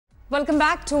Welcome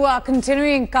back to our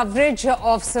continuing coverage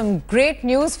of some great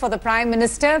news for the Prime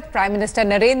Minister. Prime Minister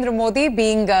Narendra Modi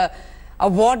being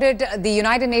awarded the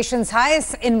United Nations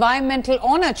highest environmental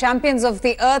honor, Champions of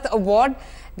the Earth Award.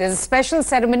 There's a special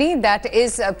ceremony that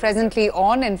is presently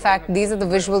on. In fact, these are the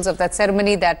visuals of that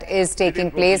ceremony that is taking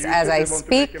place as I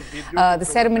speak. The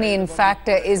ceremony, in fact,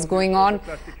 is going on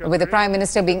with the Prime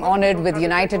Minister being honored with the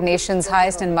United Nations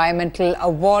highest environmental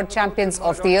award, Champions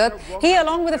of the Earth. He,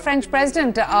 along with the French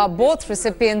President, are both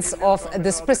recipients of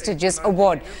this prestigious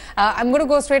award. I'm going to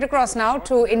go straight across now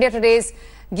to India Today's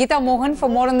Geeta Mohan for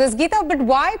more on this. Geeta, but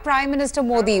why Prime Minister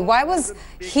Modi? Why was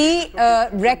he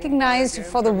recognized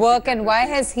for the work, and why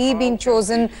has he been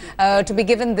chosen to be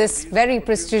given this very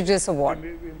prestigious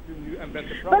award?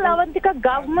 Well, Avantika,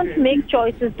 governments make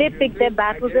choices. They pick their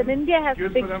battles, and India has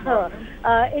picked her.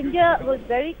 India was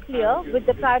very clear with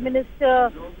the Prime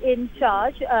Minister in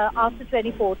charge after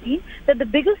 2014 that the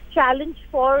biggest challenge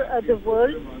for the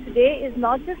world today is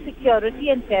not just security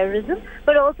and terrorism,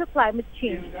 but also climate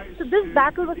change. So this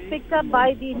battle was picked up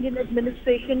by the Indian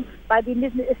administration, by the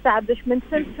Indian establishment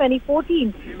since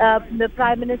 2014. The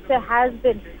Prime Minister has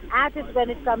been at it when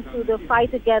it comes to the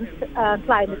fight against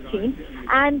climate change.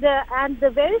 And the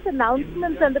various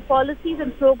announcements and the policies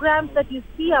and programs that you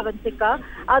see, Avantika,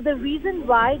 are the reason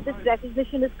why this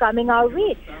recognition is coming our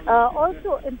way.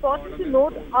 Also important to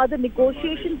note are the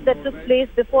negotiations that took place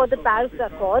before the Paris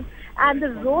Accord and the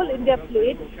role India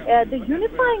played, the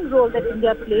unifying role that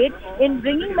India played in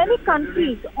bringing many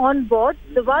countries on board,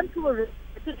 the ones who were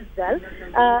as well,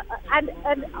 and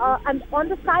on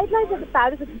the sidelines of the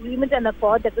Paris Agreement and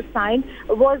Accord that was signed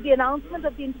was the announcement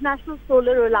of the International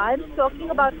Solar Alliance, talking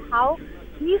about how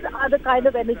these are the kind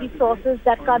of energy sources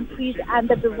that countries and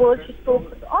that the world should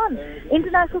focus on.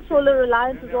 International Solar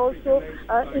Alliance is also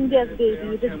India's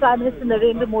baby. It is Prime Minister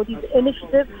Narendra Modi's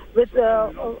initiative with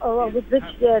which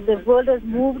the world has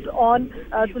moved on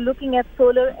to looking at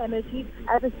solar energy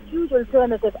as a huge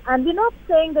alternative. And we're not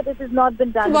saying that it has not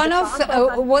been done.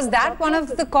 Was that one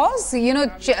of the cause? You know,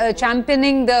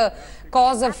 championing the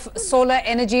cause of solar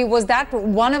energy, was that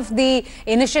one of the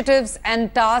initiatives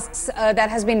and tasks that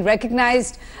has been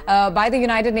recognized by the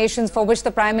United Nations, for which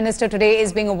the Prime Minister today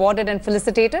is being awarded and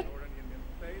felicitated?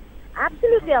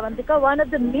 Absolutely, Avantika. One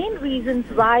of the main reasons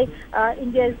why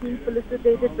India is being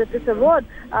felicitated with this award,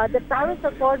 the Paris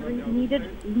Accord needed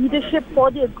leadership for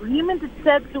the agreement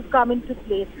itself to come into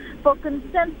place, for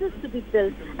consensus to be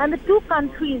built. And the two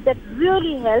countries that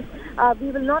really helped,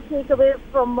 we will not take away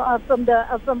from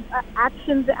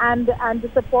actions and the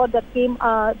support that came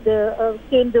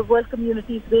the world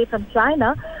community's way from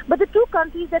China. But the two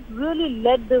countries that really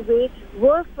led the way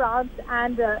were France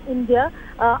and India.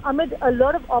 Amid a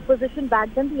lot of opposition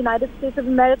back then, the United States of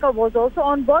America was also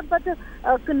on board, but the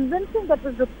convincing that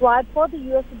was required for the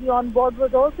US to be on board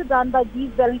was also done by these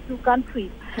very two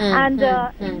countries.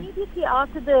 Immediately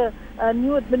after the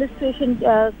new administration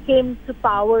came to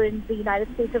power in the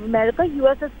United States of America,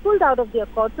 US has pulled out of the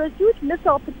accord. So a huge missed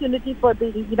opportunity for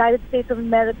the United States of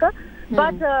America,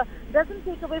 but doesn't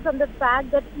take away from the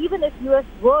fact that even if US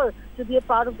were to be a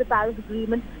part of the Paris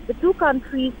Agreement, the two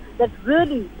countries that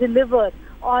really delivered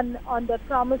on their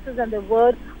promises and their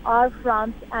word are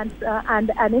France and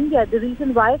India. The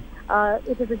reason why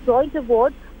it is a joint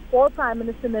award for Prime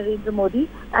Minister Narendra Modi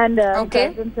and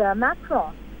President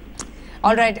Macron.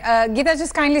 All right, Geeta,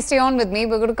 just kindly stay on with me.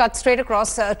 We're going to cut straight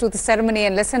across to the ceremony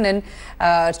and listen in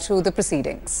to the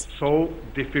proceedings. So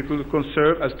difficult to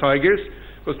conserve as tigers,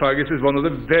 because tigers is one of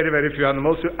the very, very few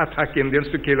animals who attack Indians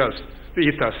to kill us, to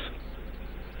eat us.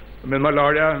 I mean,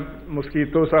 malaria,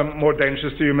 mosquitoes are more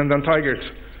dangerous to humans than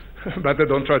tigers, but they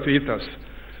don't try to eat us.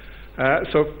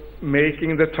 So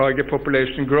making the tiger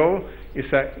population grow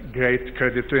is a great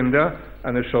credit to India,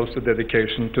 and it shows the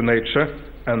dedication to nature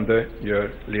and your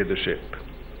leadership.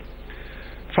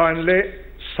 Finally,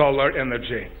 solar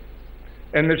energy.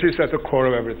 Energy is at the core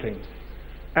of everything.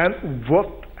 And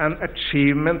what an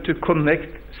achievement to connect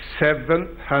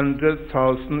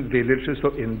 700,000 villages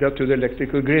of India to the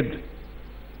electrical grid.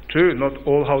 True, not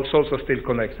all households are still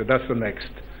connected, that's the next.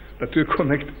 But to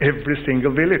connect every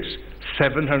single village,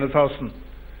 700,000,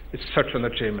 it's such an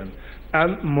achievement.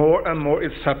 And more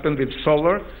it's happened with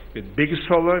solar, with big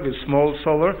solar, with small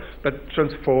solar, but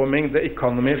transforming the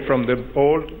economy from the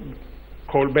old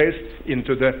coal-based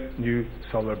into the new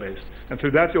solar-based. And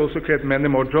through that you also create many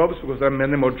more jobs, because there are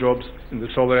many more jobs in the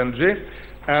solar energy.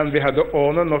 And we had the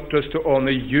honor not just to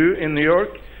honor you in New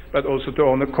York, but also to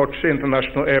honor Kochi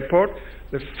International Airport,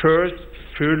 the first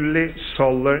fully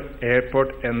solar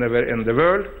airport anywhere in the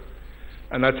world.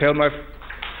 And I tell my...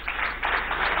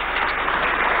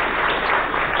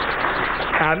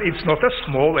 And it's not a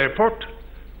small airport.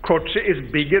 Kochi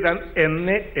is bigger than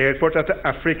any airport at the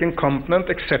African continent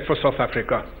except for South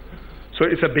Africa. So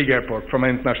it's a big airport from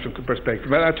an international perspective.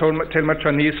 When I tell my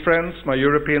Chinese friends, my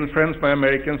European friends, my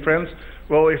American friends,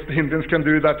 well, if the Indians can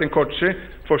do that in Kochi,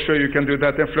 for sure you can do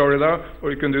that in Florida,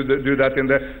 or you can do that in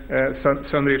the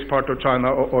sun-rich part of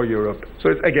China or Europe. So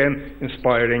it's, again,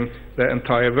 inspiring the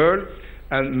entire world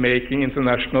and making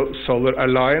International Solar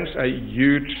Alliance a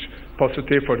huge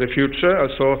positive for the future. I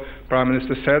saw Prime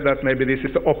Minister said that maybe this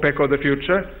is the OPEC of the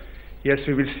future. Yes,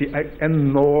 we will see an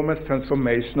enormous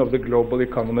transformation of the global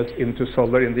economies into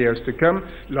solar in the years to come.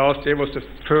 Last year was the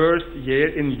first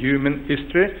year in human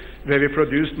history where we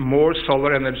produced more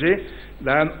solar energy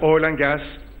than oil and gas,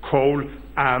 coal,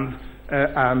 and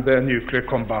nuclear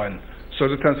combined. So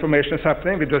the transformation is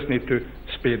happening. We just need to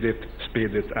speed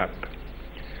it up.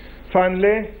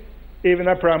 Finally, even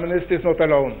a Prime Minister is not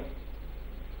alone.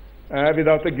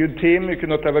 Without a good team, you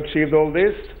cannot have achieved all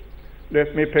this.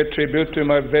 Let me pay tribute to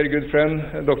my very good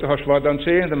friend, Dr.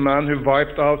 Harshvardhanji, the man who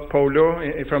wiped out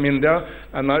polio from India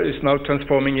and is now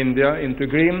transforming India into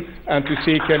green, and to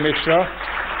C.K. Mishra,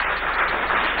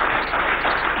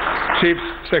 Chief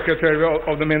Secretary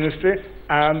of the Ministry,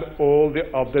 and all the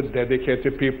other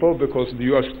dedicated people, because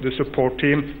you are the support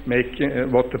team making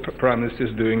what the Prime Minister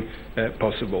is doing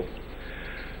possible.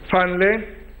 Finally,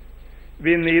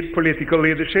 we need political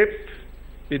leadership.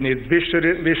 We need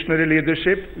visionary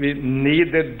leadership. We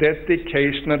need the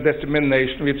dedication and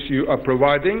determination which you are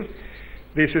providing.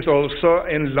 This is also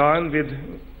in line with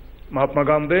Mahatma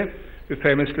Gandhi, who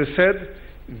famously said,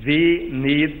 we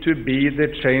need to be the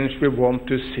change we want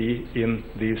to see in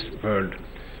this world.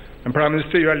 And Prime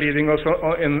Minister, you are leading us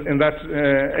in that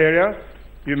area.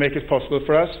 You make it possible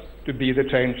for us to be the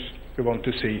change we want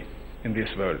to see in this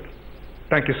world.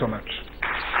 Thank you so much.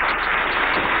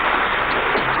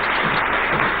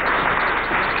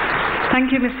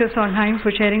 Thank you, Mr. Solheim,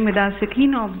 for sharing with us a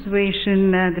keen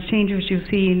observation, the change which you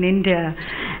see in India,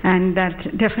 and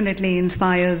that definitely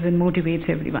inspires and motivates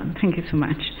everyone. Thank you so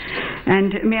much.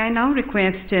 And may I now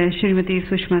request Srimati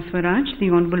Sushma Swaraj, the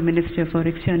Honourable Minister for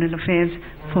External Affairs,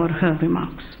 for her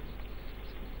remarks.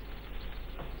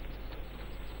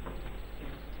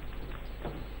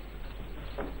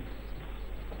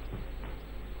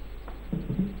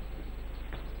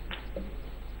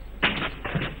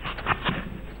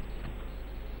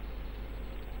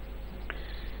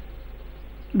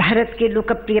 Bharat के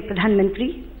लोकप्रिय प्रधानमंत्री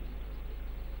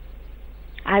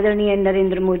आदरणीय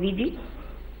नरेंद्र मोदी जी,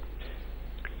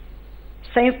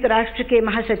 संयुक्त राष्ट्र के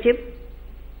महासचिव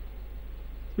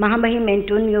महामहिम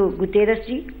Antonio Guterres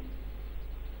जी,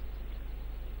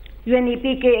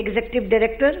 UNEP के एग्जीक्यूटिव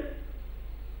डायरेक्टर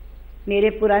मेरे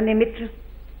पुराने मित्र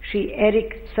श्री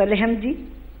एरिक सोल्हेम जी,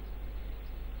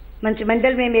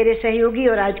 मंत्रिमंडल में मेरे सहयोगी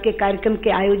और आज के कार्यक्रम के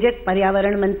आयोजक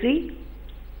पर्यावरण मंत्री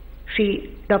श्री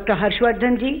डॉक्टर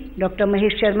हर्षवर्धन जी, डॉक्टर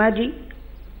महेश शर्मा जी,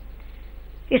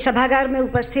 इस सभागार में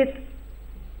उपस्थित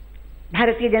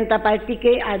भारतीय जनता पार्टी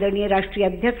के आदरणीय राष्ट्रीय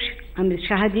अध्यक्ष अमित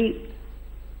शाह जी,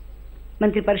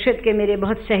 मंत्रिपरिषद के मेरे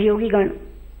बहुत सहयोगी गण,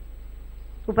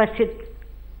 उपस्थित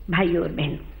भाइयों और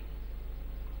बहनों,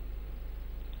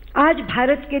 आज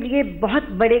भारत के लिए बहुत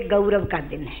बड़े गौरव का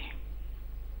दिन है।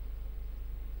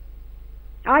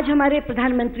 आज हमारे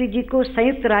प्रधानमंत्री जी को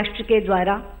संयुक्त राष्ट्र के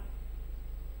द्वारा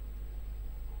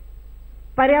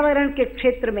पर्यावरण के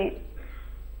क्षेत्र में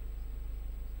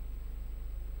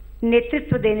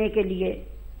नेतृत्व देने के लिए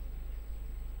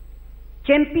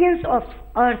चैंपियंस ऑफ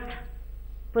अर्थ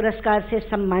पुरस्कार से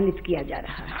सम्मानित किया जा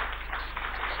रहा है।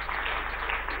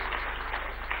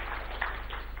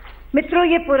 मित्रों,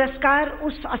 ये पुरस्कार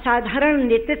उस असाधारण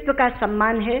नेतृत्व का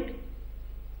सम्मान है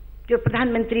जो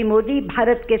प्रधानमंत्री मोदी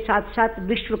भारत के साथ साथ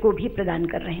विश्व को भी प्रदान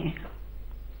कर रहे हैं।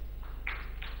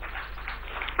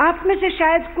 आप में से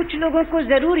शायद कुछ लोगों को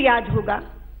जरूर याद होगा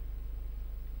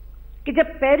कि जब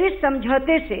पेरिस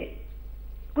समझौते से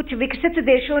कुछ विकसित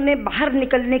देशों ने बाहर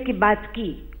निकलने की बात की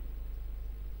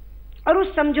और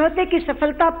उस समझौते की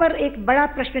सफलता पर एक बड़ा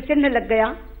प्रश्न चिन्ह लग गया,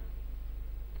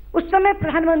 उस समय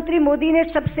प्रधानमंत्री मोदी ने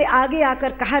सबसे आगे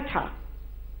आकर कहा था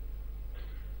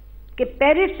कि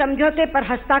पेरिस समझौते पर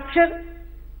हस्ताक्षर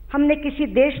हमने किसी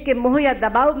देश के मोह या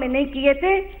दबाव में नहीं किए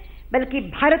थे, बल्कि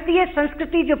भारतीय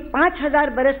संस्कृति जो 5000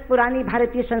 बरस पुरानी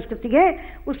भारतीय संस्कृति है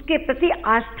उसके प्रति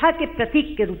आस्था के प्रतीक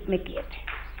के रूप में किए थे।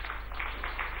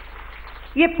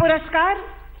 ये पुरस्कार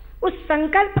उस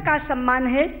संकल्प का सम्मान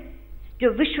है जो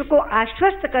विश्व को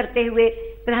आश्वस्त करते हुए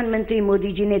प्रधानमंत्री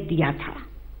मोदी जी ने दिया था।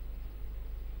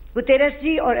 गुतेरस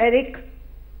जी और एरिक,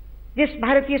 जिस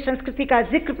भारतीय संस्कृति का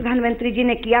जिक्र प्रधानमंत्री जी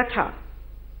ने किया था,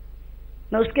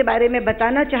 मैं उसके बारे में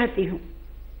बताना चाहती हूं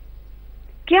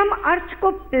कि हम अर्थ को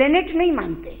प्लेनेट नहीं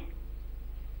मानते,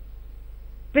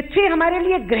 पृथ्वी हमारे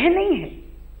लिए ग्रह नहीं है,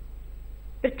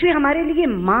 पृथ्वी हमारे लिए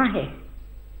मां है,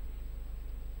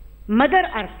 मदर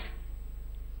अर्थ।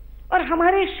 और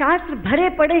हमारे शास्त्र भरे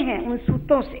पड़े हैं उन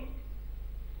सूक्तों से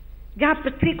जहां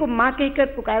पृथ्वी को मां कहकर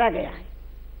पुकारा गया है।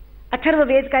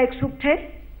 अथर्ववेद का एक सूक्त है,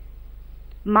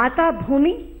 माता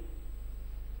भूमि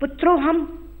पुत्रो हम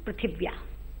पृथिव्या।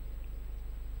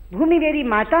 भूमि मेरी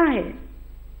माता है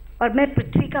और मैं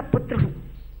पृथ्वी का पुत्र हूं।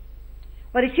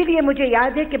 और इसीलिए मुझे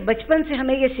याद है कि बचपन से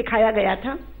हमें यह सिखाया गया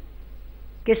था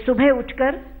कि सुबह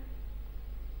उठकर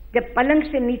जब पलंग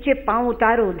से नीचे पांव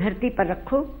उतारो, धरती पर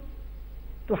रखो,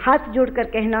 तो हाथ जोड़कर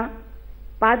कहना,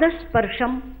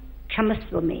 पादस्पर्शम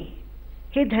क्षमस्व में।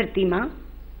 हे धरती मां,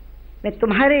 मैं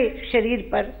तुम्हारे शरीर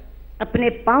पर अपने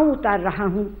पांव उतार रहा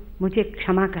हूं, मुझे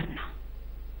क्षमा करना।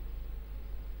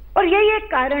 और यही एक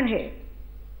कारण है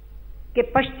कि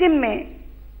पश्चिम में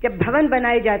जब भवन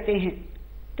बनाए जाते हैं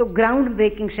तो ग्राउंड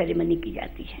ब्रेकिंग सेरेमनी की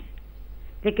जाती है,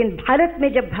 लेकिन भारत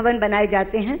में जब भवन बनाए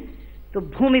जाते हैं तो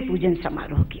भूमि पूजन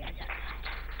समारोह किया जाता है।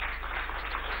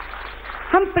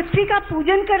 हम पृथ्वी का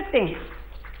पूजन करते हैं,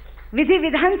 विधि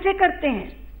विधान से करते हैं,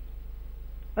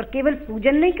 और केवल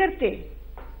पूजन नहीं करते,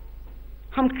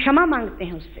 हम क्षमा मांगते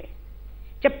हैं उससे।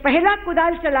 जब पहला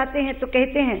कुदाल चलाते हैं तो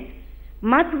कहते हैं,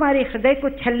 मां तुम्हारे हृदय को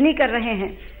छलनी कर रहे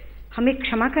हैं, हमें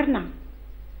क्षमा करना।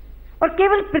 और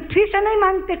केवल पृथ्वी से नहीं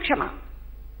मांगते क्षमा,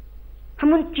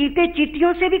 हम उन चीते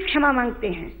चीटियों से भी क्षमा मांगते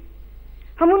हैं,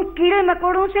 हम उन कीड़े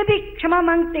मकोड़ों से भी क्षमा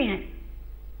मांगते हैं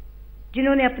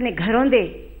जिन्होंने अपने घरौंदे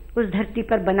उस धरती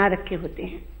पर बना रखे होते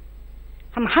हैं।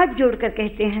 हम हाथ जोड़कर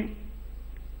कहते हैं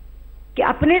कि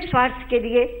अपने स्वार्थ के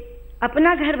लिए,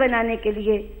 अपना घर बनाने के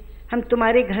लिए हम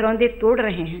तुम्हारे घरौंदे तोड़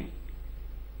रहे हैं,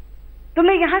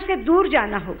 तुम्हें यहां से दूर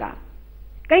जाना होगा,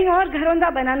 कहीं और घरौंदा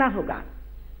बनाना होगा,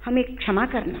 हमें क्षमा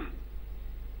करना।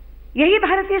 यही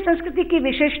भारतीय संस्कृति की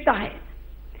विशेषता है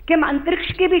कि हम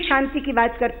अंतरिक्ष की भी शांति की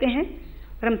बात करते हैं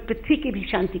और हम पृथ्वी की भी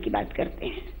शांति की बात करते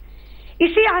हैं।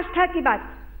 इसी आस्था की बात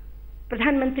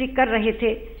प्रधानमंत्री कर रहे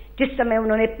थे जिस समय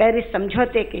उन्होंने पेरिस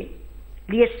समझौते के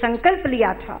लिए संकल्प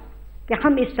लिया था कि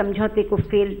हम इस समझौते को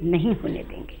फेल नहीं होने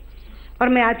देंगे। और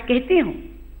मैं आज कहती हूं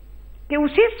कि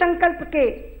उसी संकल्प के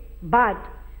बाद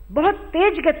बहुत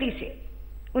तेज गति से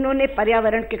उन्होंने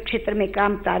पर्यावरण के क्षेत्र में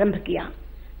काम प्रारंभ किया।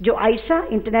 जो आइसा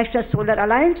इंटरनेशनल सोलर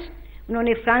अलायंस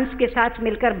उन्होंने फ्रांस के साथ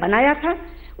मिलकर बनाया था,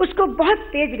 उसको बहुत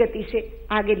तेज गति से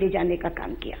आगे ले जाने का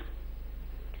काम किया।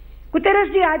 गुतेरस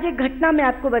जी, आज एक घटना मैं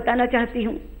आपको बताना चाहती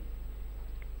हूं।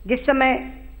 जिस समय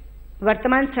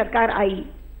वर्तमान सरकार आई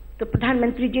तो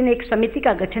प्रधानमंत्री जी ने एक समिति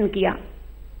का गठन किया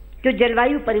जो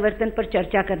जलवायु परिवर्तन पर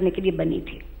चर्चा करने के लिए बनी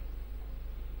थी।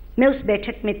 मैं उस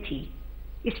बैठक में थी,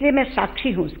 इसलिए मैं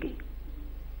साक्षी हूं उसकी।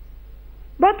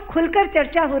 बहुत खुलकर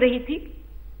चर्चा हो रही थी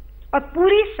और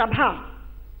पूरी सभा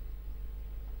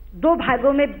दो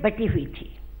भागों में बटी हुई थी,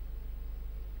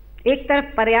 एक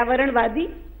तरफ पर्यावरणवादी,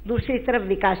 दूसरी तरफ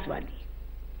विकासवादी।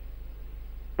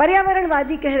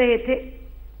 पर्यावरणवादी कह रहे थे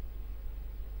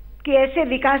कि ऐसे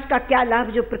विकास का क्या लाभ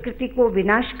जो प्रकृति को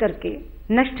विनाश करके,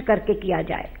 नष्ट करके किया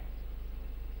जाए।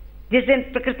 जिस दिन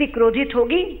प्रकृति क्रोधित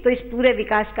होगी तो इस पूरे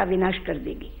विकास का विनाश कर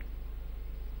देगी।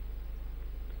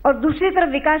 और दूसरी तरफ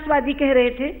विकासवादी कह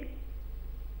रहे थे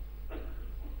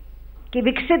कि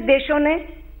विकसित देशों ने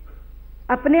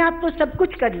अपने आप तो सब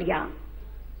कुछ कर लिया,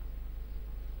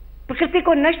 प्रकृति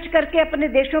को नष्ट करके अपने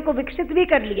देशों को विकसित भी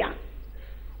कर लिया,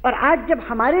 और आज जब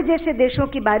हमारे जैसे देशों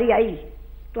की बारी आई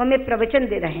तो हमें प्रवचन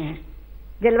दे रहे हैं,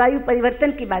 जलवायु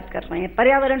परिवर्तन की बात कर रहे हैं,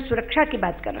 पर्यावरण सुरक्षा की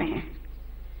बात कर रहे हैं।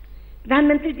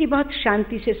 प्रधानमंत्री जी बहुत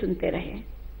शांति से सुनते रहे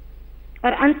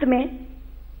और अंत में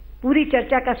पूरी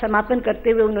चर्चा का समापन करते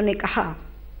हुए उन्होंने कहा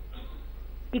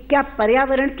कि क्या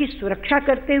पर्यावरण की सुरक्षा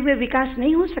करते हुए विकास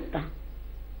नहीं हो सकता?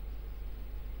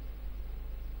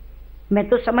 मैं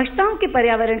तो समझता हूं कि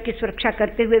पर्यावरण की सुरक्षा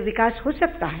करते हुए विकास हो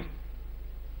सकता है।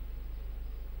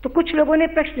 तो कुछ लोगों ने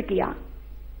प्रश्न किया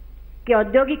कि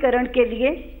औद्योगिकरण के लिए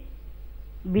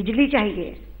बिजली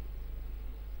चाहिए,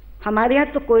 हमारे यहां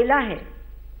तो कोयला है,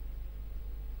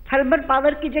 थर्मल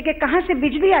पावर की जगह कहां से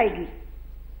बिजली आएगी?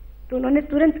 तो उन्होंने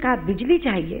तुरंत कहा बिजली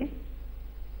चाहिए,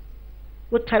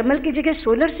 वो थर्मल की जगह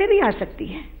सोलर से भी आ सकती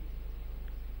है।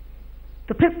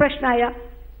 तो फिर प्रश्न आया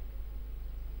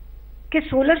कि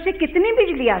सोलर से कितनी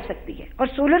बिजली आ सकती है और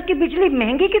सोलर की बिजली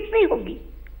महंगी कितनी होगी?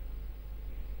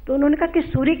 तो उन्होंने कहा कि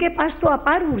सूर्य के पास तो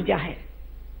अपार ऊर्जा है,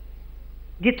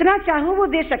 जितना चाहो वो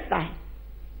दे सकता है,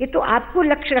 ये तो आपको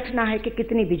लक्ष्य रखना है कि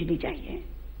कितनी बिजली चाहिए।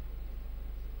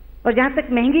 और जहां तक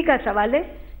महंगी का सवाल है,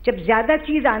 जब ज्यादा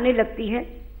चीज आने लगती है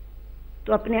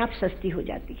तो अपने आप सस्ती हो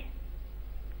जाती है।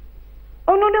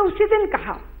 और उन्होंने उसी दिन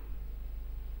कहा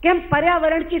कि हम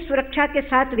पर्यावरण की सुरक्षा के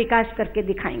साथ विकास करके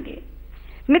दिखाएंगे।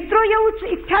 मित्रों, यह उस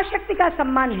इच्छा शक्ति का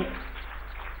सम्मान है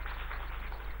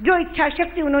जो इच्छा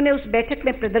शक्ति उन्होंने उस बैठक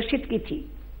में प्रदर्शित की थी,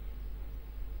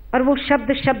 और वो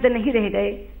शब्द शब्द नहीं रह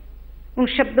गए, उन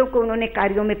शब्दों को उन्होंने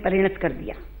कार्यों में परिणत कर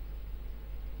दिया।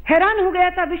 हैरान हो गया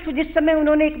था विश्व जिस समय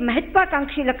उन्होंने एक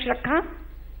महत्वाकांक्षी लक्ष्य रखा,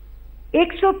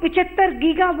 175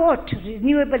 gigawatt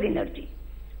renewable energy,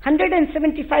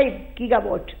 175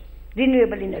 gigawatt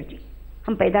renewable energy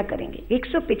हम पैदा करेंगे।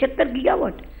 175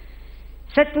 गीगावाट,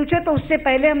 सच पूछो तो उससे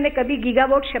पहले हमने कभी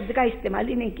गीगावाट शब्द का इस्तेमाल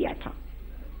ही नहीं किया था,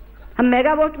 हम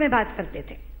मेगावाट में बात करते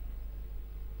थे।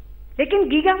 लेकिन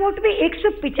गीगावाट में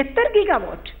 175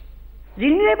 गीगावाट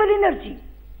रिन्यूएबल एनर्जी,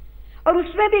 और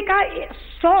उसमें भी कहा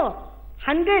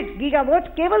 100 गीगावाट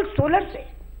केवल सोलर से,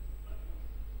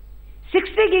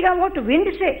 60 गीगावाट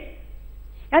विंड से,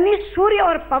 यानी सूर्य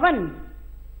और पवन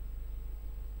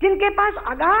जिनके पास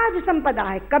अगाध संपदा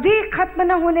है, कभी खत्म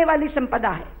न होने वाली संपदा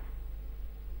है,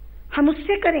 हम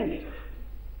उससे करेंगे।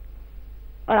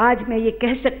 और आज मैं ये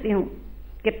कह सकती हूं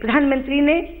कि प्रधानमंत्री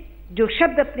ने जो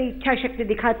शब्द अपनी इच्छा शक्ति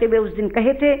दिखाते हुए उस दिन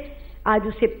कहे थे, आज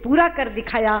उसे पूरा कर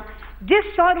दिखाया।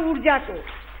 जिस सौर ऊर्जा को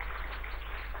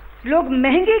लोग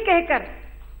महंगी कहकर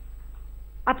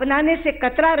अपनाने से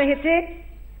कतरा रहे थे,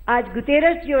 आज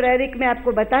गुतेरस जी और एरिक, मैं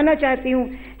आपको बताना चाहती हूं,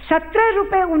 17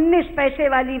 रुपए 19 पैसे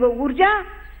वाली वो ऊर्जा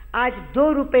आज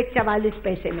 2 रुपए 44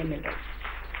 पैसे में मिल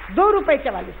रही। 2 रुपए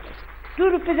 44 पैसे, 2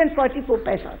 रुपीज एंड 44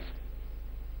 पैसा।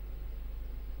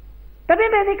 तभी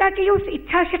मैंने कहा कि ये उस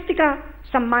इच्छा शक्ति का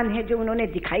सम्मान है जो उन्होंने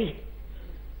दिखाई है।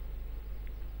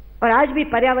 और आज भी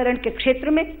पर्यावरण के क्षेत्र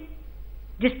में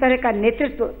जिस तरह का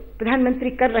नेतृत्व प्रधानमंत्री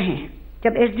कर रहे हैं,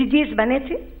 जब SDGs बने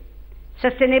थे,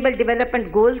 सस्टेनेबल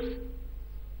डेवलपमेंट गोल्स,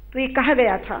 तो ये कहा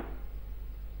गया था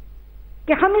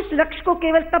कि हम इस लक्ष्य को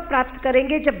केवल तब प्राप्त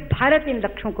करेंगे जब भारत इन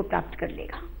लक्ष्यों को प्राप्त कर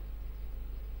लेगा।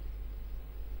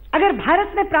 अगर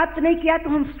भारत ने प्राप्त नहीं किया तो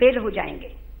हम फेल हो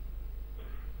जाएंगे।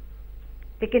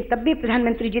 लेकिन तब भी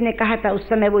प्रधानमंत्री जी ने कहा था, उस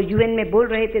समय वो UN में बोल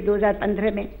रहे थे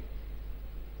 2015 में,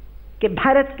 कि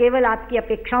भारत केवल आपकी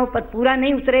अपेक्षाओं पर पूरा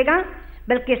नहीं उतरेगा,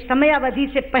 बल्कि समयावधि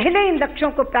से पहले इन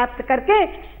लक्ष्यों को प्राप्त करके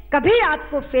कभी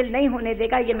आपको फेल नहीं होने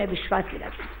देगा। ये मैं विश्वास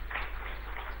दिलाती हूं।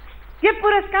 ये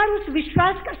पुरस्कार उस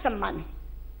विश्वास का सम्मान है।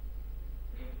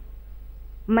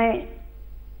 मैं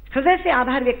हृदय से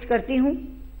आभार व्यक्त करती हूं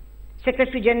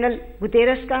सेक्रेटरी जनरल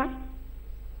गुतेरस का,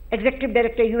 एग्जीक्यूटिव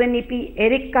डायरेक्टर UNEP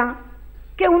एरिक का,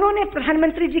 कि उन्होंने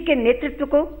प्रधानमंत्री जी के नेतृत्व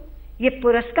को ये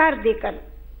पुरस्कार देकर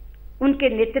उनके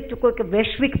नेतृत्व को एक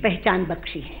वैश्विक पहचान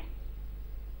बख्शी है।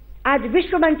 आज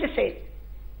विश्व मंच से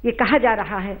ये कहा जा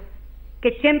रहा है कि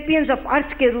चैंपियंस ऑफ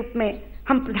अर्थ के रूप में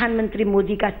हम प्रधानमंत्री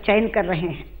मोदी का चयन कर रहे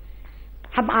हैं।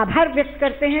 हम आभार व्यक्त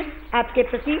करते हैं आपके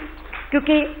प्रति,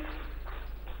 क्योंकि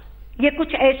ये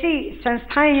कुछ ऐसी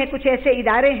संस्थाएं हैं, कुछ ऐसे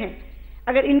इदारे हैं,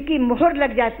 अगर इनकी मोहर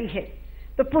लग जाती है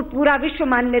तो पूरा विश्व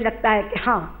मानने लगता है कि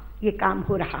हाँ, ये काम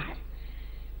हो रहा है।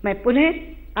 मैं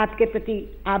पुनः आपके प्रति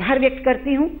आभार व्यक्त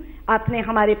करती हूं। आपने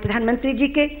हमारे प्रधानमंत्री जी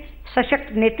के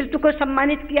सशक्त नेतृत्व को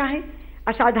सम्मानित किया है,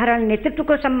 असाधारण नेतृत्व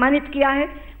को सम्मानित किया है,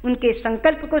 उनके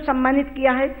संकल्प को सम्मानित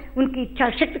किया है, उनकी इच्छा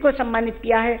शक्ति को सम्मानित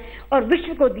किया है, और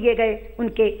विश्व को दिए गए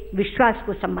उनके विश्वास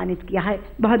को सम्मानित किया है।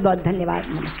 बहुत बहुत धन्यवाद।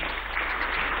 नमस्कार।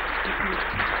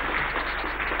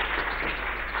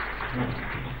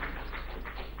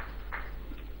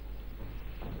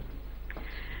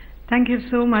 Thank you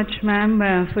so much, ma'am,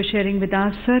 for sharing with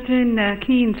us certain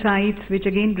key insights which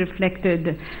again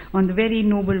reflected on the very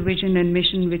noble vision and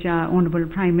mission which our Honorable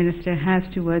Prime Minister has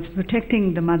towards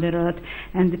protecting the Mother Earth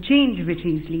and the change which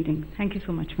he is leading. Thank you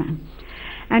so much, ma'am.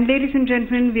 And ladies and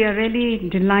gentlemen, we are really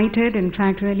delighted, in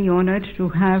fact really honored to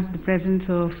have the presence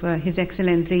of His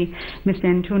Excellency Mr.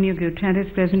 Antonio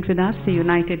Guterres present with us, the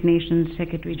United Nations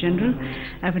Secretary General.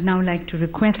 I would now like to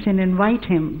request and invite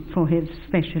him for his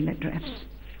special address.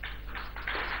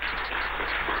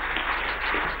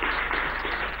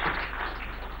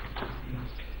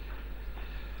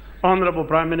 Honorable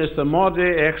Prime Minister Modi,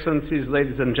 Excellencies,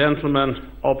 ladies and gentlemen,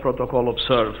 all protocol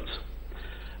observed.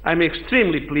 I'm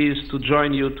extremely pleased to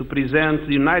join you to present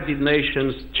the United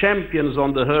Nations Champions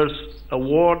on the Earth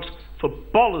Award for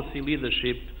Policy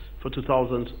Leadership for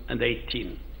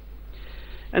 2018.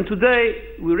 And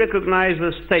today we recognize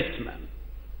a statesman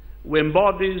who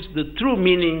embodies the true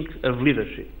meaning of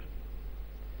leadership.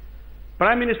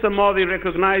 Prime Minister Modi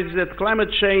recognizes that climate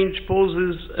change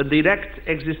poses a direct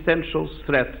existential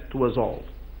threat to us all.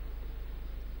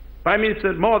 Prime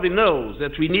Minister Modi knows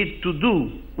that we need to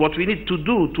do what we need to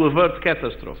do to avert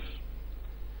catastrophe.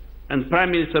 And Prime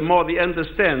Minister Modi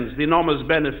understands the enormous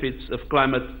benefits of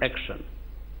climate action.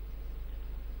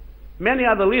 Many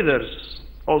other leaders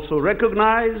also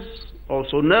recognize,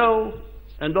 also know,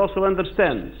 and also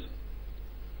understand.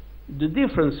 The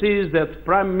difference is that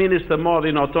Prime Minister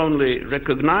Modi not only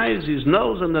recognizes,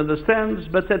 knows and understands,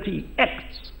 but that he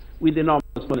acts with enormous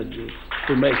energy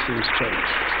to make things change.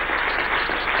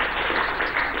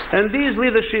 And this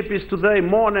leadership is today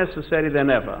more necessary than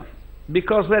ever,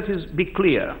 because let us be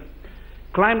clear,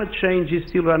 climate change is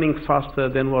still running faster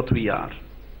than what we are.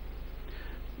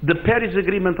 The Paris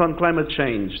Agreement on climate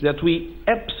change that we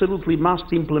absolutely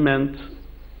must implement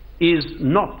is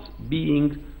not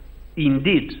being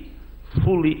indeed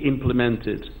fully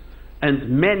implemented, and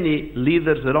many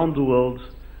leaders around the world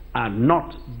are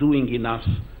not doing enough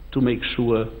to make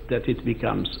sure that it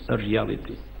becomes a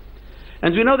reality.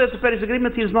 And we know that the Paris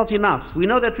Agreement is not enough. We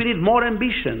know that we need more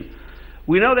ambition.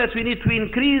 We know that we need to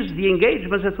increase the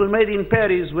engagements that were made in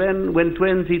Paris when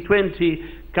 2020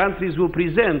 countries will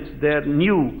present their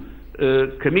new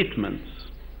commitments.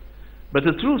 But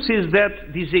the truth is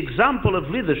that this example of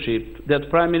leadership that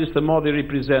Prime Minister Modi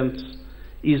represents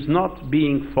is not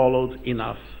being followed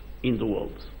enough in the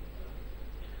world.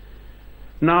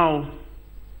 Now,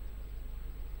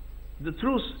 the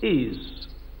truth is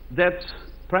that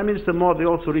Prime Minister Modi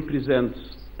also represents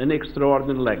an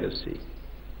extraordinary legacy.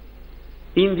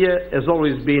 India has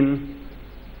always been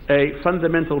a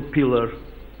fundamental pillar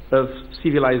of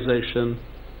civilization,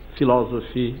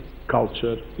 philosophy,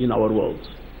 culture in our world.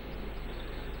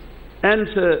 And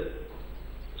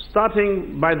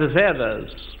starting by the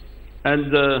Vedas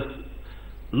and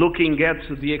looking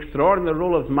at the extraordinary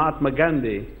role of Mahatma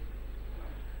Gandhi,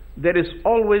 there is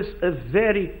always a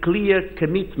very clear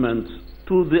commitment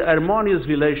to the harmonious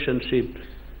relationship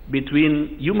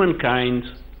between humankind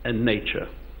and nature.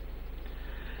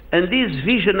 And this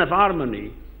vision of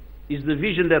harmony is the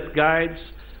vision that guides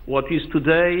what is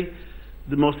today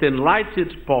the most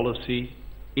enlightened policy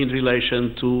in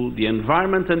relation to the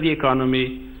environment and the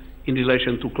economy, in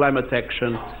relation to climate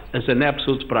action as an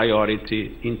absolute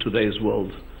priority in today's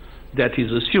world that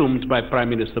is assumed by Prime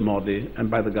Minister Modi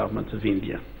and by the government of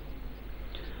India.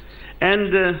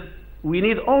 And we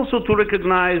need also to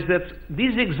recognize that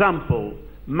this example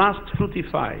must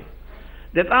fructify,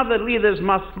 that other leaders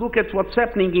must look at what's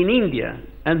happening in India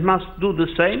and must do the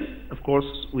same, of course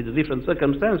with different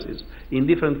circumstances in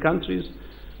different countries,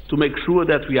 to make sure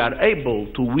that we are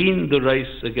able to win the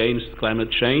race against climate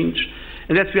change,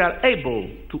 and that we are able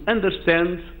to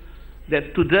understand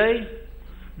that today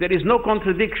there is no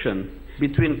contradiction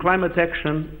between climate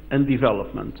action and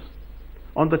development.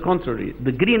 On the contrary,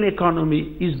 the green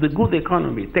economy is the good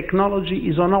economy. Technology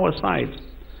is on our side.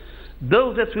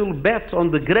 Those that will bet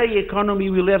on the grey economy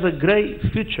will have a grey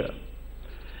future.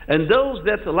 And those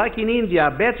that, like in India,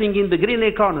 are betting in the green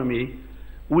economy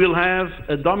will have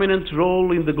a dominant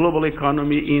role in the global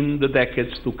economy in the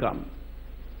decades to come.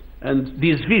 And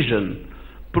this vision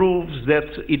proves that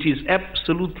it is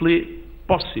absolutely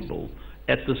possible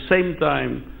at the same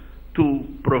time to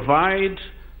provide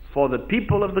for the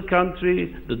people of the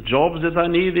country the jobs that are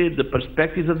needed, the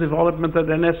perspectives of development that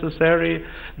are necessary,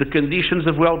 the conditions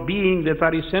of well-being that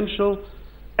are essential,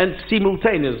 and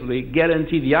simultaneously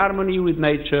guarantee the harmony with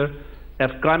nature,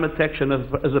 have climate action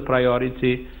as a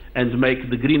priority, and make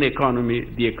the green economy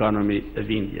the economy of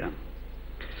India.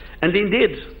 And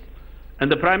indeed,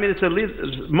 under Prime Minister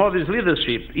Modi's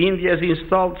leadership, India has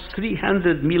installed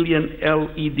 300 million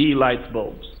LED light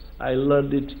bulbs. I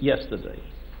learned it yesterday.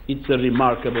 It's a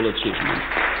remarkable achievement.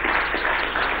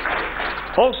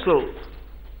 Also,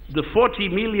 the 40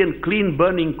 million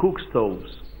clean-burning cook stoves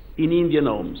in Indian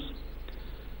homes.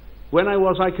 When I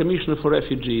was High Commissioner for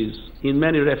Refugees in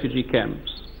many refugee camps,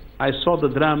 I saw the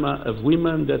drama of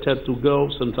women that had to go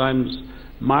sometimes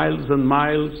miles and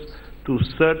miles to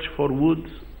search for wood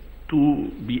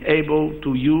to be able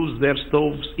to use their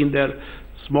stoves in their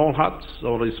small huts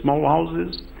or in small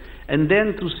houses, and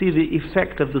then to see the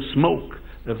effect of the smoke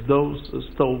of those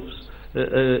stoves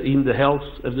in the health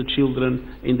of the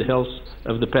children, in the health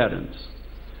of the parents.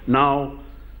 Now,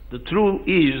 the truth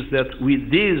is that with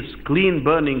these clean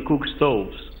burning cook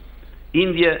stoves,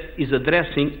 India is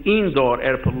addressing indoor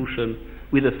air pollution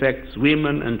which affects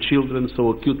women and children so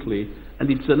acutely. And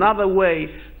it's another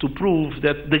way to prove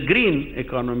that the green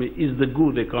economy is the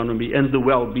good economy and the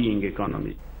well-being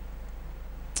economy.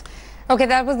 Okay,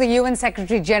 that was the UN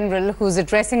Secretary General who's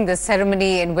addressing the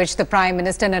ceremony in which the Prime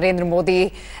Minister Narendra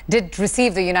Modi did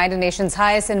receive the United Nations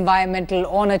highest environmental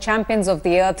honor, Champions of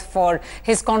the Earth, for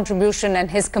his contribution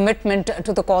and his commitment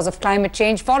to the cause of climate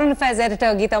change. Foreign Affairs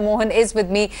Editor Geeta Mohan is with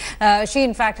me. She,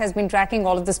 in fact, has been tracking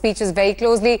all of the speeches very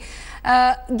closely.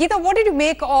 Geeta, what did you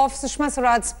make of Sushma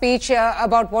Swaraj's speech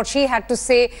about what she had to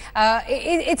say?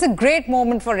 It's a great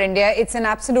moment for India. It's an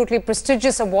absolutely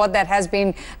prestigious award that has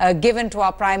been given to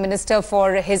our Prime Minister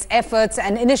for his efforts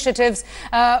and initiatives.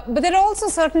 But there are also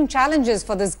certain challenges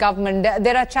for this government.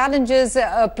 There are challenges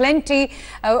plenty.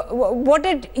 What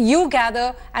did you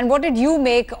gather and what did you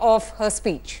make of her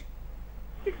speech?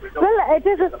 Well, it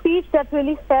is a speech that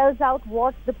really spells out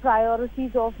what the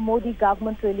priorities of Modi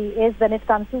government really is when it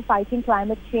comes to fighting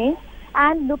climate change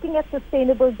and looking at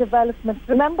sustainable development.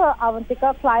 Remember,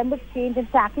 Avantika, climate change and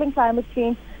tackling climate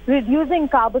change, reducing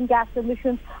carbon gas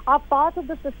emissions are part of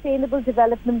the sustainable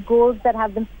development goals that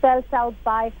have been spelled out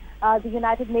by the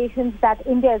United Nations that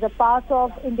India is a part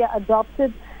of, India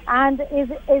adopted, and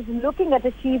is looking at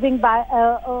achieving by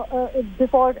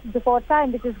before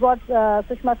time, which is what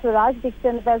Sushma Swaraj, the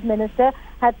External Affairs Minister,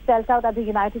 had spelled out at the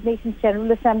United Nations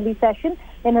General Assembly session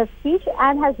in her speech,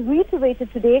 and has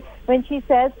reiterated today when she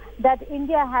says that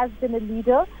India has been a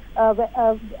leader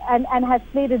and has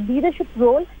played a leadership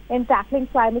role in tackling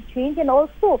climate change, and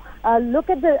also look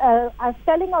at the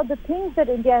spelling out the things that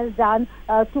India has done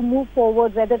to move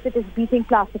forward, whether it is beating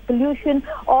plastic pollution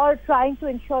or trying to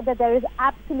ensure that there is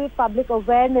absolute public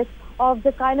awareness of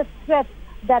the kind of threats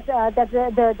that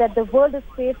the world is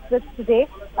faced with today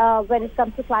when it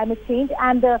comes to climate change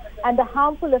and the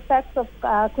harmful effects of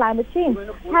climate change.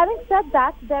 Having said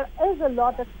that, there is a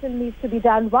lot that still needs to be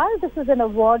done. While this is an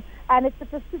award and it's a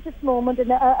prestigious moment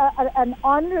and an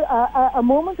honor, a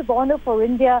moment of honor for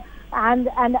India and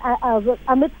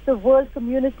amidst the world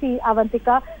community,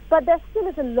 Avantika, but there still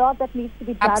is a lot that needs to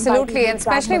be done. Absolutely, and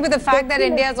especially with the fact that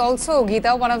India is also,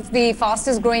 Geeta, one of the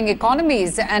fastest growing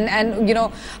economies and you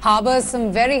know, harbors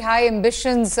some very high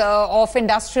ambitions of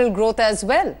industrial growth as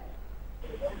well.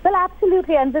 Well,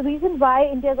 absolutely, and the reason why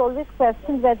India has always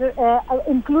questioned whether,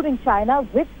 including China,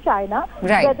 with China,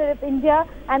 right, whether if India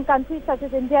and countries such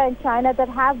as India and China that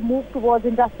have moved towards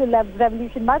industrial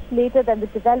revolution much later than the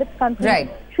developed countries,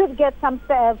 right, should get some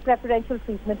preferential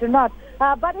treatment or not.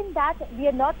 But in that, we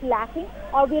are not lacking,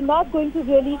 or we are not going to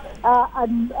really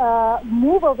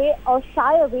move away or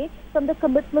shy away from the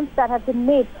commitments that have been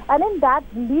made. And in that,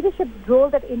 leadership role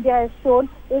that India has shown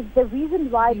is the reason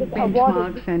why this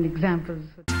award is... and examples.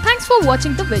 Thanks for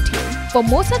watching the video. For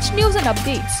more such news and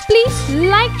updates, please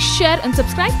like, share and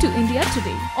subscribe to India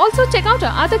Today. Also check out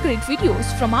our other great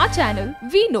videos from our channel.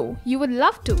 We know you will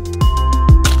love to.